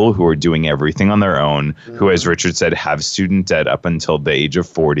of people who are doing everything on their own, who, as Richard said, have student debt up until the age of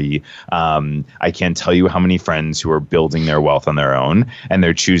 40. I can't tell you how many friends who are building their wealth on their own, and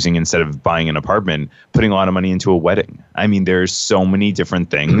they're choosing, instead of buying an apartment, putting a lot of money into a wedding. I mean, there's so many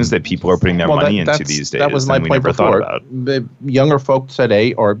different things that people are putting their money into these days. That was my point before. The younger folks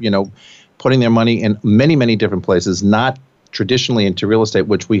today are, putting their money in many, many different places, not traditionally into real estate,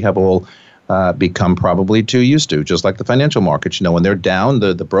 which we have all become probably too used to, just like the financial markets. When they're down,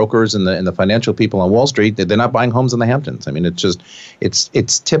 the brokers and the financial people on Wall Street, they're not buying homes in the Hamptons. I mean,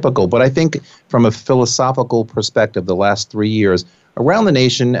 it's typical. But I think from a philosophical perspective, the last 3 years around the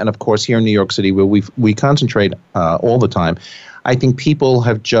nation, and of course here in New York City, where we concentrate all the time, I think people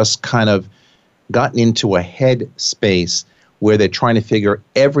have just kind of gotten into a head space where they're trying to figure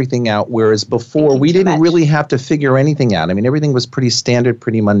everything out, whereas before we didn't really have to figure anything out. I mean, everything was pretty standard,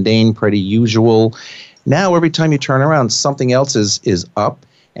 pretty mundane, pretty usual. Now, every time you turn around, something else is up,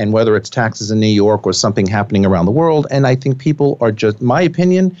 and whether it's taxes in New York or something happening around the world, and I think people are just, my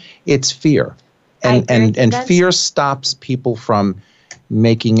opinion, it's fear. And fear stops people from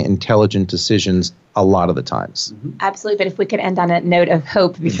making intelligent decisions a lot of the times. Absolutely. But if we could end on a note of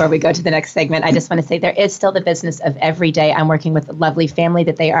hope before we go to the next segment, I just want to say there is still the business of every day. I'm working with a lovely family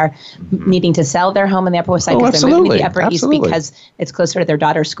that they are needing to sell their home in the Upper West Side because they're moving to the Upper East because it's closer to their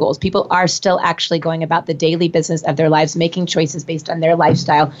daughter's schools. People are still actually going about the daily business of their lives, making choices based on their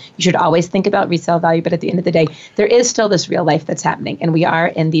lifestyle. You should always think about resale value, but at the end of the day, there is still this real life that's happening. And we are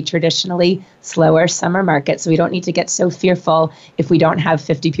in the traditionally slower summer market, so we don't need to get so fearful if we don't have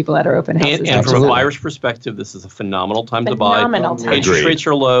 50 people at our open houses. And from a buyer's perspective, this is a phenomenal time to buy. Interest rates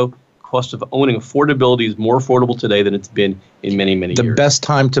are low. Cost of owning, affordability is more affordable today than it's been in many, many years. The best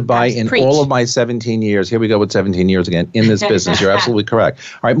time to buy in all of my 17 years. Here we go with 17 years again in this business. You're absolutely correct.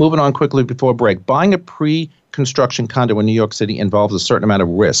 All right, moving on quickly before break. Buying a pre-construction condo in New York City involves a certain amount of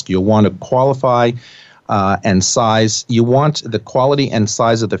risk. You'll want to qualify and size. You want the quality and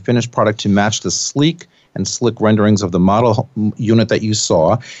size of the finished product to match the sleek and slick renderings of the model unit that you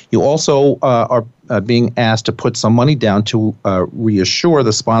saw. You also are being asked to put some money down to reassure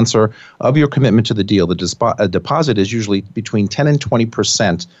the sponsor of your commitment to the deal. The deposit is usually between 10 and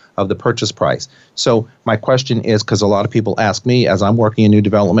 20% of the purchase price. So my question is, because a lot of people ask me as I'm working in new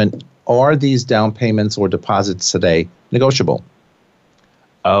development, are these down payments or deposits today negotiable?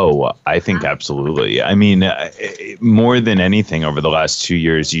 Oh, I think absolutely. I mean, more than anything over the last 2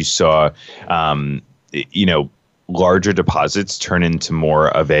 years, you saw larger deposits turn into more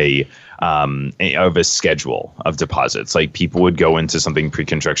of a schedule of deposits. Like people would go into something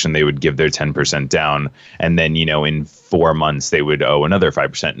pre-construction, they would give their 10% down, and then in 4 months they would owe another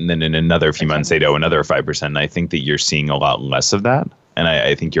 5%, and then in another few months they'd owe another 5%. And I think that you're seeing a lot less of that, and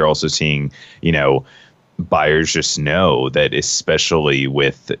I think you're also seeing buyers just know that, especially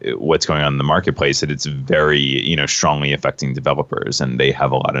with what's going on in the marketplace, that it's very, strongly affecting developers, and they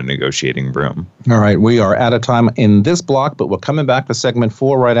have a lot of negotiating room. All right, we are out of time in this block, but we're coming back to segment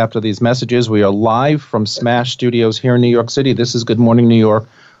 4 right after these messages. We are live from Smash Studios here in New York City. This is Good Morning New York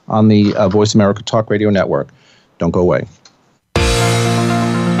on the Voice America Talk Radio Network. Don't go away.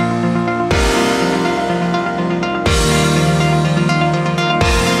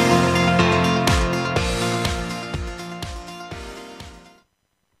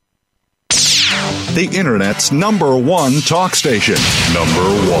 The Internet's #1 talk station.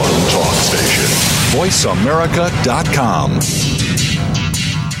 #1 talk station. VoiceAmerica.com.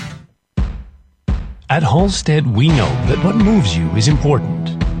 At Halstead, we know that what moves you is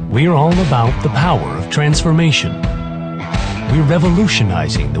important. We're all about the power of transformation. We're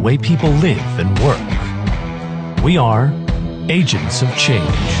revolutionizing the way people live and work. We are agents of change.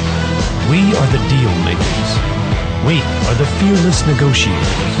 We are the deal makers. We are the fearless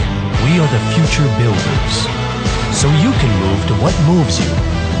negotiators. We are the future builders. So you can move to what moves you.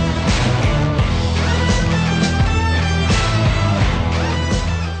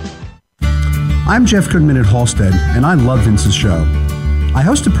 I'm Jeff Goodman at Halstead, and I love Vince's show. I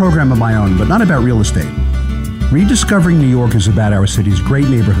host a program of my own, but not about real estate. Rediscovering New York is about our city's great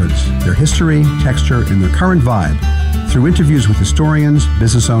neighborhoods, their history, texture, and their current vibe, through interviews with historians,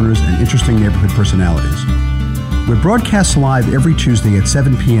 business owners, and interesting neighborhood personalities. We're broadcast live every Tuesday at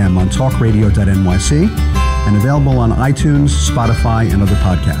 7 p.m. on talkradio.nyc and available on iTunes, Spotify, and other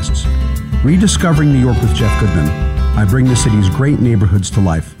podcasts. Rediscovering New York with Jeff Goodman. I bring the city's great neighborhoods to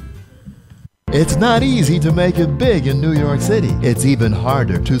life. It's not easy to make it big in New York City. It's even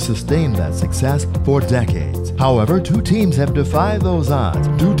harder to sustain that success for decades. However, two teams have defied those odds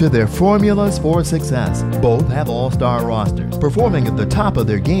due to their formulas for success. Both have all-star rosters, performing at the top of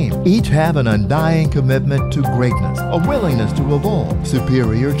their game. Each have an undying commitment to greatness, a willingness to evolve,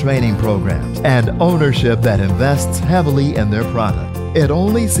 superior training programs, and ownership that invests heavily in their product. It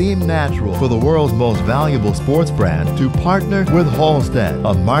only seemed natural for the world's most valuable sports brand to partner with Halstead,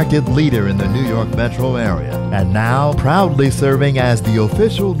 a market leader in the New York metro area, and now proudly serving as the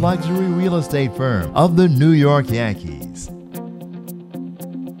official luxury real estate firm of the New York Yankees.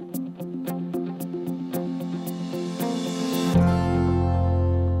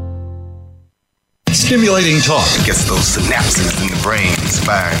 Stimulating talk gets those synapses in the brain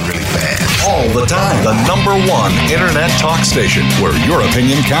firing really fast. All the time. The #1 internet talk station where your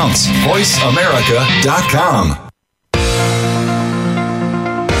opinion counts. VoiceAmerica.com.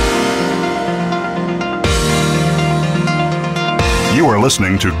 You are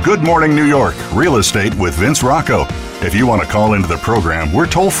listening to Good Morning New York, Real Estate with Vince Rocco. If you want to call into the program, we're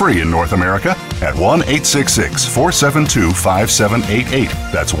toll-free in North America at 1-866-472-5788.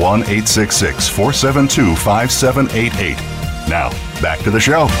 That's 1-866-472-5788. Now, back to the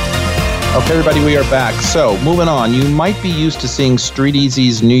show. Okay, everybody, we are back. So, moving on. You might be used to seeing Street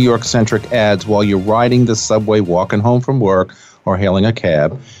Easy's New York-centric ads while you're riding the subway, walking home from work, or hailing a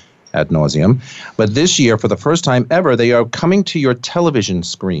cab ad nauseum. But this year, for the first time ever, they are coming to your television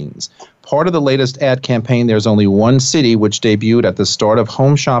screens. Part of the latest ad campaign, There's Only One City, which debuted at the start of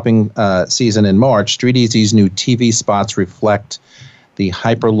home shopping season in March. Street Easy's new TV spots reflect the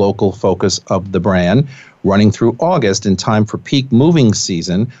hyper-local focus of the brand. Running through August in time for peak moving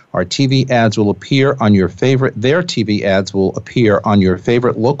season, our TV ads will appear on your favorite, their TV ads will appear on your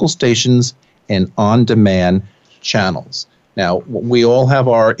favorite local stations and on-demand channels. Now, we all have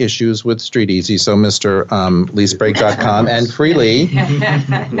our issues with Street Easy, so Mr. LeaseBreak.com and Freely,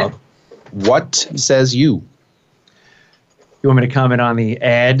 what says you? You want me to comment on the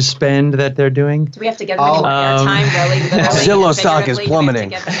ad spend that they're doing? Do we have to give them any more airtime, really? Zillow stock is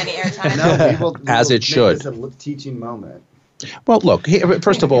plummeting. As it should. This is a teaching moment. Well, look,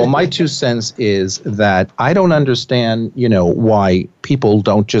 first of all, my 2 cents is that I don't understand, why people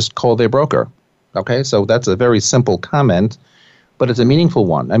don't just call their broker. Okay, so that's a very simple comment, but it's a meaningful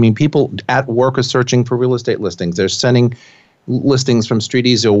one. I mean, people at work are searching for real estate listings. They're sending listings from Street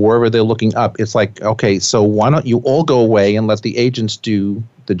Easy or wherever they're looking up. It's like, okay, so why don't you all go away and let the agents do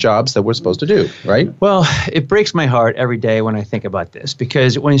the jobs that we're supposed to do, right? Well, it breaks my heart every day when I think about this,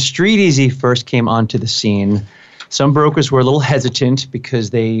 because when Street Easy first came onto the scene, some brokers were a little hesitant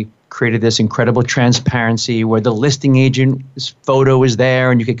because they created this incredible transparency where the listing agent's photo is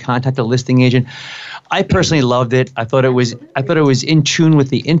there and you could contact the listing agent. I personally loved it. I thought it was in tune with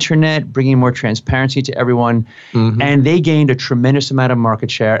the internet, bringing more transparency to everyone. Mm-hmm. And they gained a tremendous amount of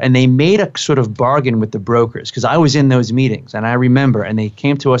market share. And they made a sort of bargain with the brokers, because I was in those meetings and I remember, and they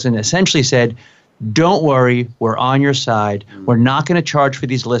came to us and essentially said, don't worry, we're on your side. We're not going to charge for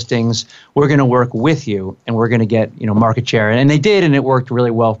these listings. We're going to work with you, and we're going to get market share. And they did, and it worked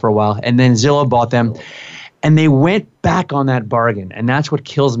really well for a while. And then Zillow bought them, and they went back on that bargain. And that's what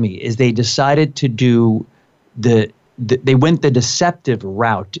kills me, is they decided to do they went the deceptive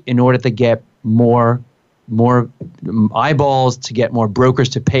route in order to get more eyeballs, to get more brokers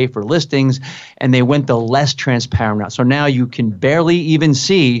to pay for listings, and they went the less transparent route. So now you can barely even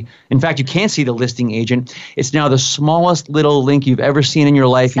see, in fact, you can't see the listing agent. It's now the smallest little link you've ever seen in your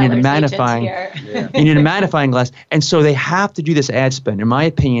life. You need a magnifying, you need a magnifying glass. And so they have to do this ad spend. In my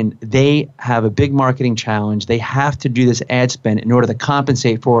opinion, they have a big marketing challenge. They have to do this ad spend in order to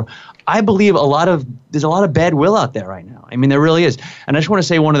compensate for, I believe, there's a lot of bad will out there right now. I mean, there really is. And I just want to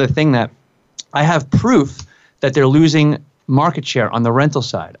say one other thing, that I have proof that they're losing market share on the rental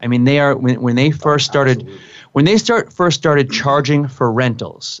side. I mean, they are when they first started charging for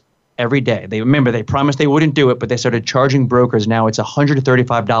rentals every day. They promised they wouldn't do it, but they started charging brokers. Now it's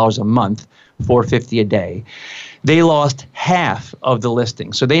 $135 a month, $450 a day. They lost half of the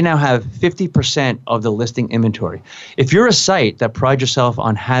listings. So they now have 50% of the listing inventory. If you're a site that prides yourself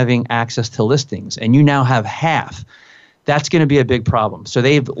on having access to listings and you now have half, that's going to be a big problem. So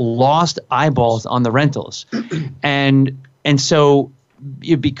they've lost eyeballs on the rentals. And so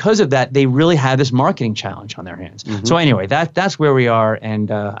because of that, they really have this marketing challenge on their hands. Mm-hmm. So anyway, that's where we are,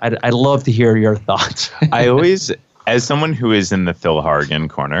 and I'd love to hear your thoughts. I always, as someone who is in the Phil Hargan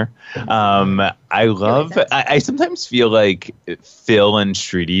corner, I love. I sometimes feel like Phil and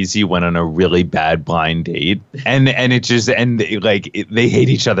Street Easy went on a really bad blind date, and it just they hate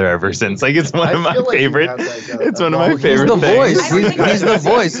each other ever since. Like it's one of my favorite. It's one of my favorite. He's the voice. things. He's the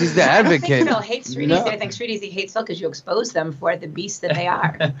voice. He's the advocate. I don't think Phil hates Street Easy. I think Street Easy hates Phil because you expose them for the beast that they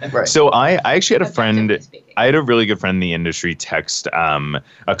are. Right. So I actually had a friend. I had a really good friend in the industry text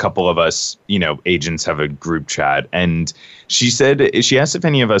a couple of us, agents have a group chat, and she asked if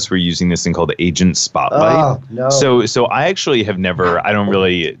any of us were using this thing called Agent Spotlight. Oh, no. So I actually have never, I don't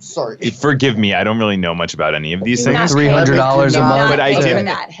really, forgive me, I don't really know much about any of these things. $300 a month. But I did.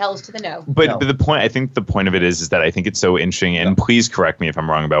 Hell's to the no. But the point, I think the point of it is that I think it's so interesting, and please correct me if I'm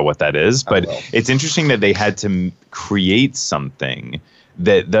wrong about what that is, but it's interesting that they had to create something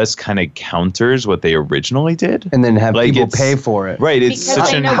that thus kind of counters what they originally did. And then have people pay for it. Right. It's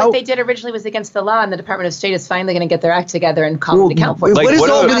because they know what they did originally was against the law, and the Department of State is finally going to get their act together and call them to account for it. What is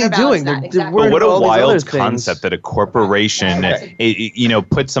Albany doing? But what a wild concept that a corporation,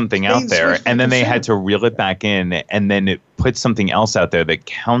 put something out there, and then they had to reel it back in, and then it put something else out there that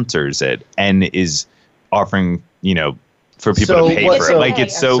counters it and is offering, for people to pay for it. Like,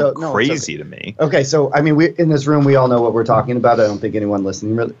 it's so crazy to me. Okay, so, I mean, we in this room, we all know what we're talking about. I don't think anyone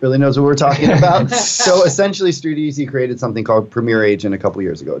listening really knows what we're talking about. So, essentially, Street Easy created something called Premier Agent a couple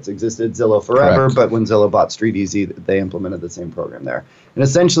years ago. It's existed Zillow forever, but when Zillow bought Street Easy, they implemented the same program there. And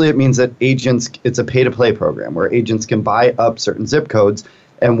essentially, it means that it's a pay-to-play program where agents can buy up certain zip codes.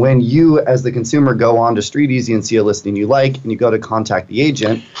 And when you, as the consumer, go on to Street Easy and see a listing you like, and you go to contact the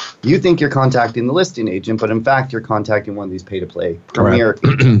agent, you think you're contacting the listing agent, but in fact, you're contacting one of these pay-to-play Premier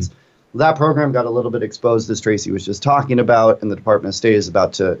agents. That program got a little bit exposed, as Tracy was just talking about, and the Department of State is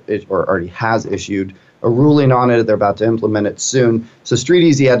about to, or already has issued, a ruling on it. They're about to implement it soon. So Street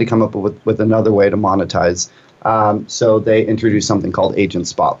Easy had to come up with another way to monetize. So they introduced something called Agent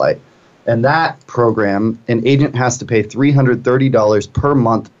Spotlight. And that program, an agent has to pay $330 per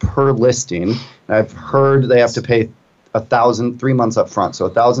month per listing. And I've heard they have to pay $1,000 3 months up front, so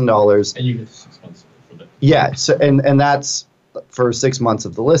 $1,000. And you get 6 months for that. Yeah, so and that's for 6 months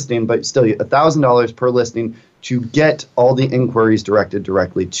of the listing, but still $1,000 per listing to get all the inquiries directed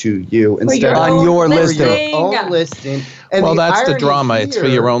directly to you instead on your listing. Your own listing. And well, that's the drama. It's for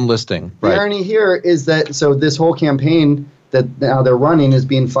your own listing. The irony here is that this whole campaign that now they're running is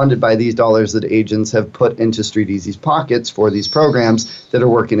being funded by these dollars that agents have put into Street Easy's pockets for these programs that are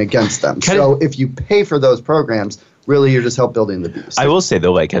working against them. So if you pay for those programs, really you're just help building the beast. I will say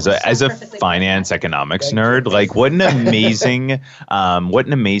though, like as a finance economics nerd, like what an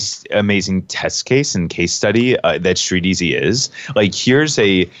amazing test case and case study that Street Easy is. Like here's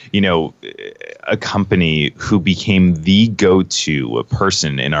a company who became the go-to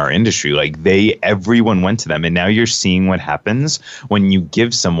person in our industry. Like everyone went to them, and now you're seeing what happens when you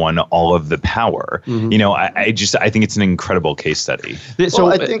give someone all of the power. Mm-hmm. I think it's an incredible case study. So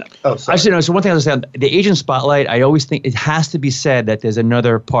one thing I was saying, the Agent Spotlight, I always think it has to be said that there's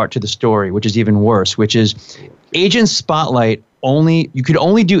another part to the story, which is even worse, which is Agent Spotlight you could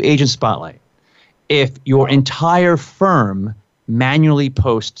only do Agent Spotlight if your entire firm manually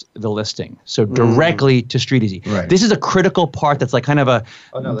post the listing, so directly to Street Easy. Right. This is a critical part that's like kind of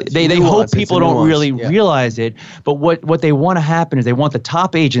they hope people don't really realize it, but what they want to happen is they want the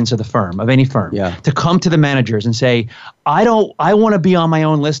top agents of the firm, of any firm, to come to the managers and say, I want to be on my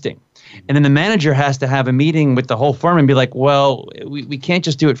own listing. And then the manager has to have a meeting with the whole firm and be like, well, we can't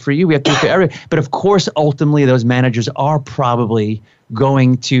just do it for you. We have to do it for everyone. But of course, ultimately, those managers are probably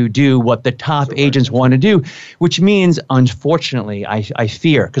going to do what the top agents want to do, which means, unfortunately, I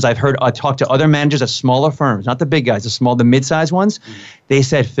fear, because I talked to other managers at smaller firms, not the big guys, the mid-sized ones. They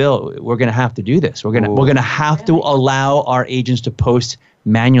said, Phil, we're going to have to do this. We're going to have to allow our agents to post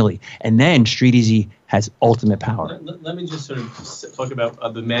manually. And then Street Easy has ultimate power. Let me just sort of talk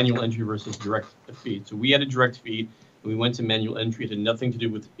about the manual entry versus direct feed. So we had a direct feed, and we went to manual entry. It had nothing to do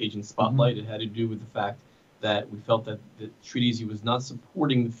with Agent Spotlight. Mm-hmm. It had to do with the fact that we felt that Street Easy was not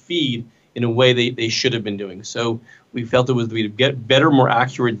supporting the feed in a way they should have been doing. So we felt it was the way to get better, more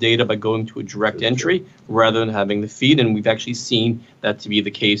accurate data by going to a direct entry rather than having the feed, and we've actually seen that to be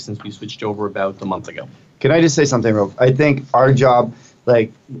the case since we switched over about a month ago. Can I just say something real? I think our job,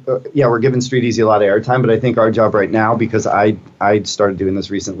 we're giving Street Easy a lot of airtime, but I think our job right now, because I started doing this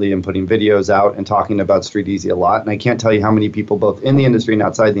recently and putting videos out and talking about Street Easy a lot, and I can't tell you how many people both in the industry and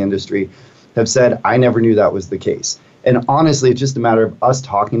outside the industry have said, I never knew that was the case. And honestly, it's just a matter of us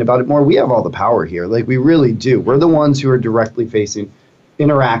talking about it more. We have all the power here. Like, we really do. We're the ones who are directly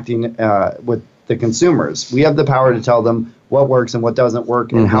interacting with the consumers. We have the power to tell them what works and what doesn't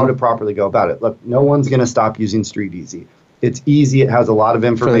work and how to properly go about it. Look, no one's going to stop using Street Easy. It's easy. It has a lot of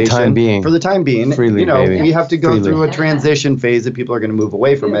information. For the time being. Freely, baby. We have to go through a transition phase that people are going to move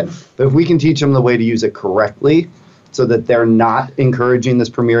away from it. But if we can teach them the way to use it correctly so that they're not encouraging this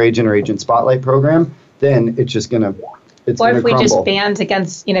Premier Agent or Agent Spotlight program, then it's just going to Or if we just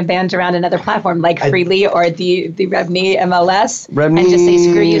banned around another platform like Freely or the Revney MLS and just say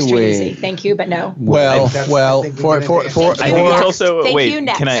screw you, Street. Thank you, but no.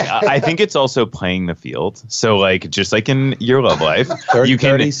 I think it's also playing the field. So like just like in your love life,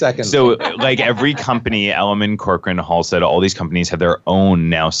 30 seconds. So like every company, Element, Corcoran, Halstead, all these companies have their own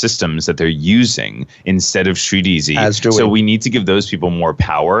now systems that they're using instead of Street Easy. So we need to give those people more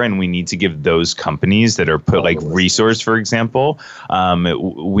power, and we need to give those companies that are put like Resource, for example,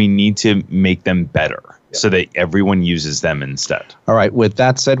 we need to make them better so that everyone uses them instead. All right. With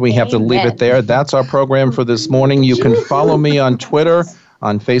that said, we have to leave it there. That's our program for this morning. You can follow me on Twitter,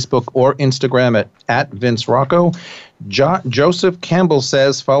 on Facebook, or Instagram at Vince Rocco. Joseph Campbell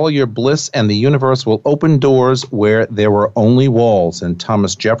says, follow your bliss and the universe will open doors where there were only walls. And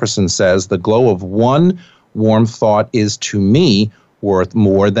Thomas Jefferson says, the glow of one warm thought is to me worth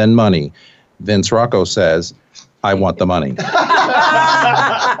more than money. Vince Rocco says, I want the money.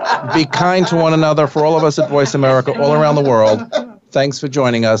 Be kind to one another. For all of us at Voice America all around the world, thanks for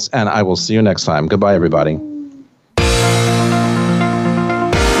joining us, and I will see you next time. Goodbye, everybody.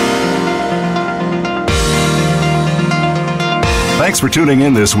 Thanks for tuning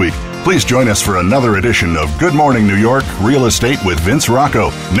in this week. Please join us for another edition of Good Morning New York Real Estate with Vince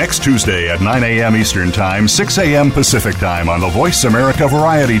Rocco next Tuesday at 9 a.m. Eastern Time, 6 a.m. Pacific Time on the Voice America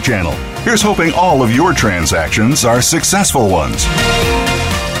Variety Channel. Here's hoping all of your transactions are successful ones.